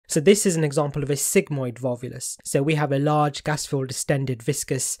So this is an example of a sigmoid volvulus. So we have a large gas-filled distended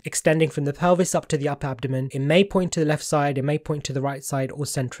viscus extending from the pelvis up to the upper abdomen. It may point to the left side, it may point to the right side, or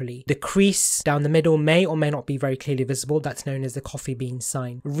centrally. The crease down the middle may or may not be very clearly visible. That's known as the coffee bean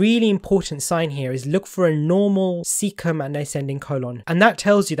sign. Really important sign here is look for a normal cecum and ascending colon, and that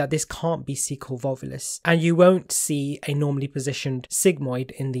tells you that this can't be cecal volvulus, and you won't see a normally positioned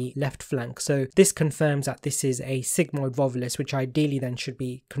sigmoid in the left flank. So this confirms that this is a sigmoid volvulus, which ideally then should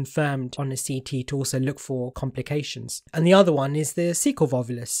be confirmed on a CT to also look for complications. And the other one is the cecal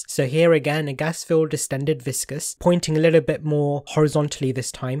volvulus. So here again, a gas-filled distended viscus pointing a little bit more horizontally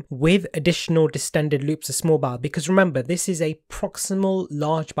this time with additional distended loops of small bowel, because remember, this is a proximal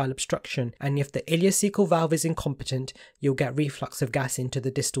large bowel obstruction, and if the ileocecal valve is incompetent, you'll get reflux of gas into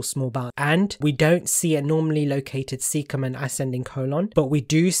the distal small bowel. And we don't see a normally located cecum and ascending colon, but we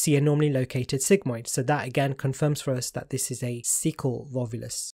do see a normally located sigmoid. So that again confirms for us that this is a cecal volvulus.